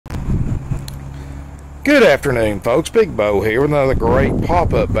Good afternoon, folks. Big Bo here with another great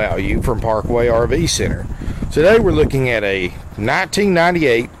pop-up value from Parkway RV Center. Today we're looking at a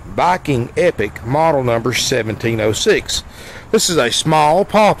 1998 Viking Epic model number 1706. This is a small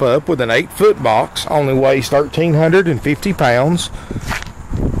pop-up with an 8-foot box, only weighs 1,350 pounds.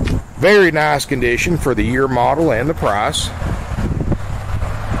 Very nice condition for the year model and the price.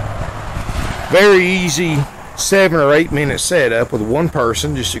 Very easy 7 or 8 minute setup with one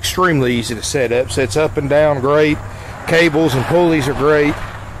person, just extremely easy to set up. Sets up and down great. Cables and pulleys are great.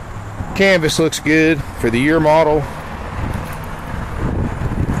 Canvas looks good for the year model.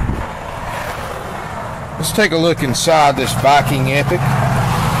 Let's take a look inside this Viking Epic.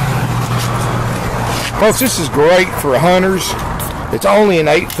 Folks, this is great for hunters. It's only an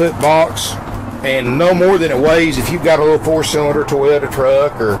 8-foot box and no more than it weighs. If you've got a little 4-cylinder Toyota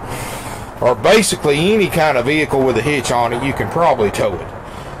truck or basically any kind of vehicle with a hitch on it, you can probably tow it.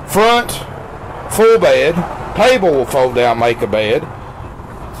 Front, full bed. Table will fold down, make a bed.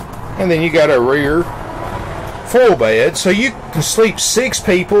 And then you got a rear full bed. So you can sleep 6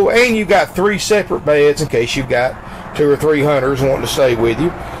 people, and you've got 3 separate beds in case you've got 2 or 3 hunters wanting to stay with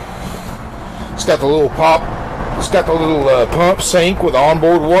you. It's got the little pump sink with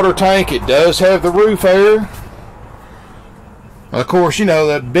onboard water tank. It does have the roof air. Of course, you know,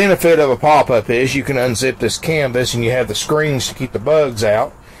 the benefit of a pop-up is you can unzip this canvas and you have the screens to keep the bugs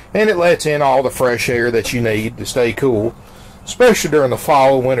out, and it lets in all the fresh air that you need to stay cool, especially during the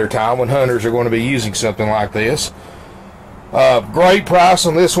fall and winter time when hunters are going to be using something like this. Great price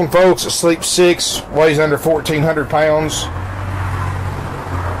on this one, folks. It sleeps 6, weighs under 1,400 pounds.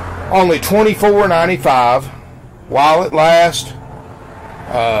 Only $24.95 while it lasts.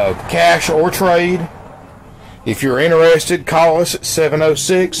 Cash or trade. If you're interested, call us at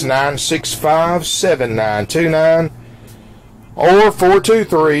 706-965-7929 or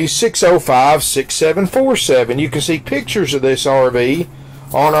 423-605-6747. You can see pictures of this RV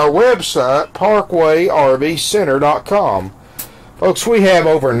on our website, parkwayrvcenter.com. Folks, we have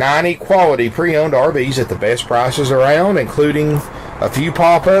over 90 quality pre-owned RVs at the best prices around, including a few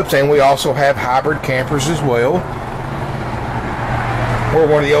pop-ups, and we also have hybrid campers as well. We're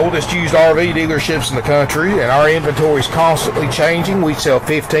one of the oldest used RV dealerships in the country, and our inventory is constantly changing. We sell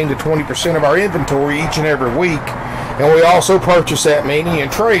 15 to 20% of our inventory each and every week, and we also purchase that many and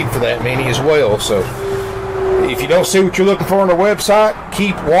trade for that many as well. So if you don't see what you're looking for on our website,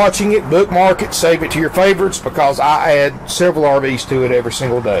 keep watching it, bookmark it, save it to your favorites, because I add several RVs to it every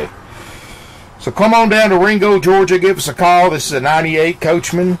single day. So come on down to Ringo, Georgia. Give us a call. This is a 98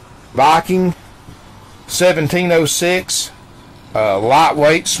 Coachmen Viking 1706.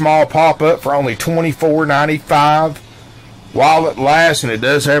 Lightweight, small pop-up for only $24.95 while it lasts, and it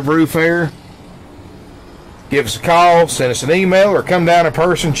does have roof air. Give us a call, send us an email, or come down in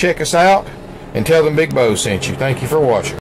person, check us out, and tell them Big Bo sent you. Thank you for watching.